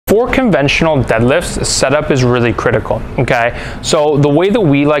For conventional deadlifts, setup is really critical, okay? So the way that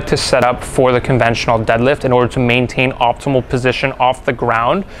we like to set up for the conventional deadlift in order to maintain optimal position off the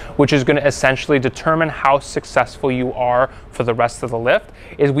ground, which is gonna essentially determine how successful you are for the rest of the lift,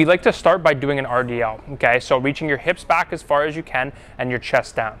 is we like to start by doing an RDL, okay? So reaching your hips back as far as you can and your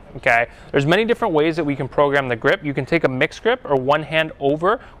chest down, okay? There's many different ways that we can program the grip. You can take a mixed grip or one hand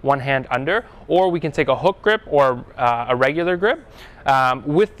over, one hand under, or we can take a hook grip or a regular grip.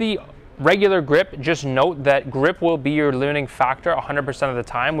 With the regular grip, just note that grip will be your limiting factor 100% of the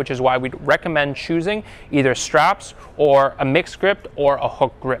time, which is why we'd recommend choosing either straps or a mixed grip or a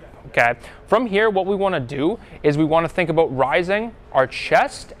hook grip, okay? From here, what we wanna do is we wanna think about rising our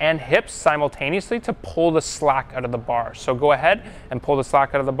chest and hips simultaneously to pull the slack out of the bar. So go ahead and pull the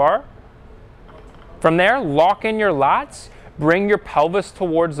slack out of the bar. From there, lock in your lats, bring your pelvis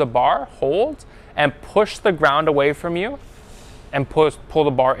towards the bar, hold, and push the ground away from you, and pull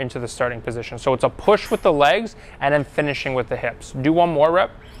the bar into the starting position. So it's a push with the legs and then finishing with the hips. Do one more rep,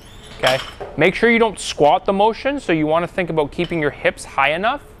 okay? Make sure you don't squat the motion, so you wanna think about keeping your hips high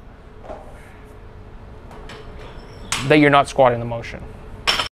enough that you're not squatting the motion.